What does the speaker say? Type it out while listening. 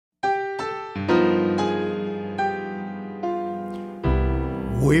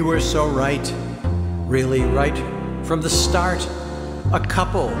We were so right, really right from the start. A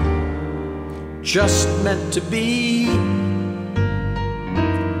couple just meant to be.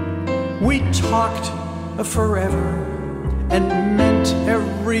 We talked forever and meant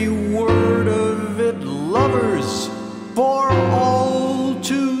every word of it. Lovers for all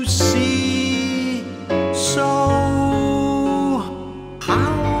to see. So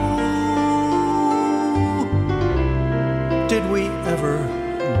how did we ever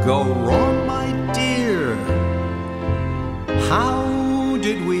go wrong, my dear? How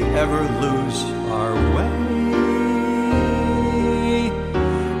did we ever lose our way?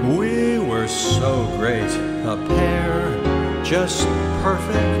 We were so great, a pair, just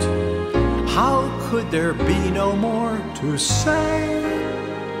perfect. How could there be no more to say?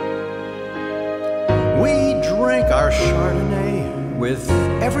 We drank our Chardonnay with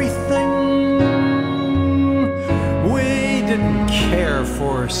everything. We didn't care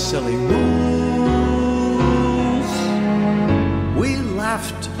for silly rules. We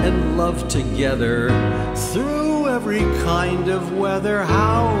laughed and loved together through every kind of weather.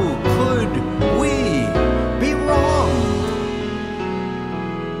 How could we be wrong?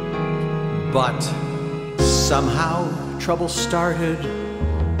 But somehow trouble started.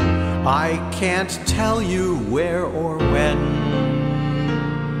 I can't tell you where or when.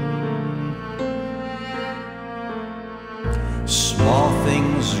 Small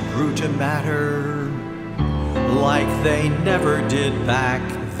things grew to matter like they never did back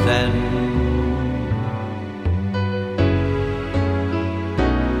then.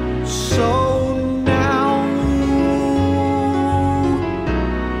 So now,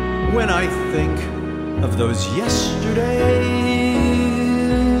 when I think of those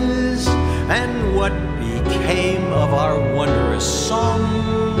yesterdays and what became of our wondrous song,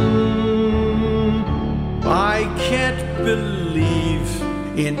 I can't believe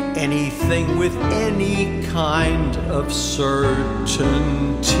in anything with any kind of certainty,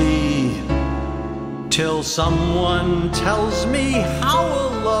 till someone tells me how a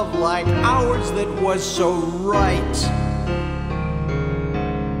love like ours that was so right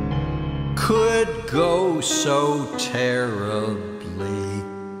could go so terribly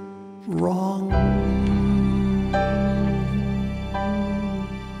wrong.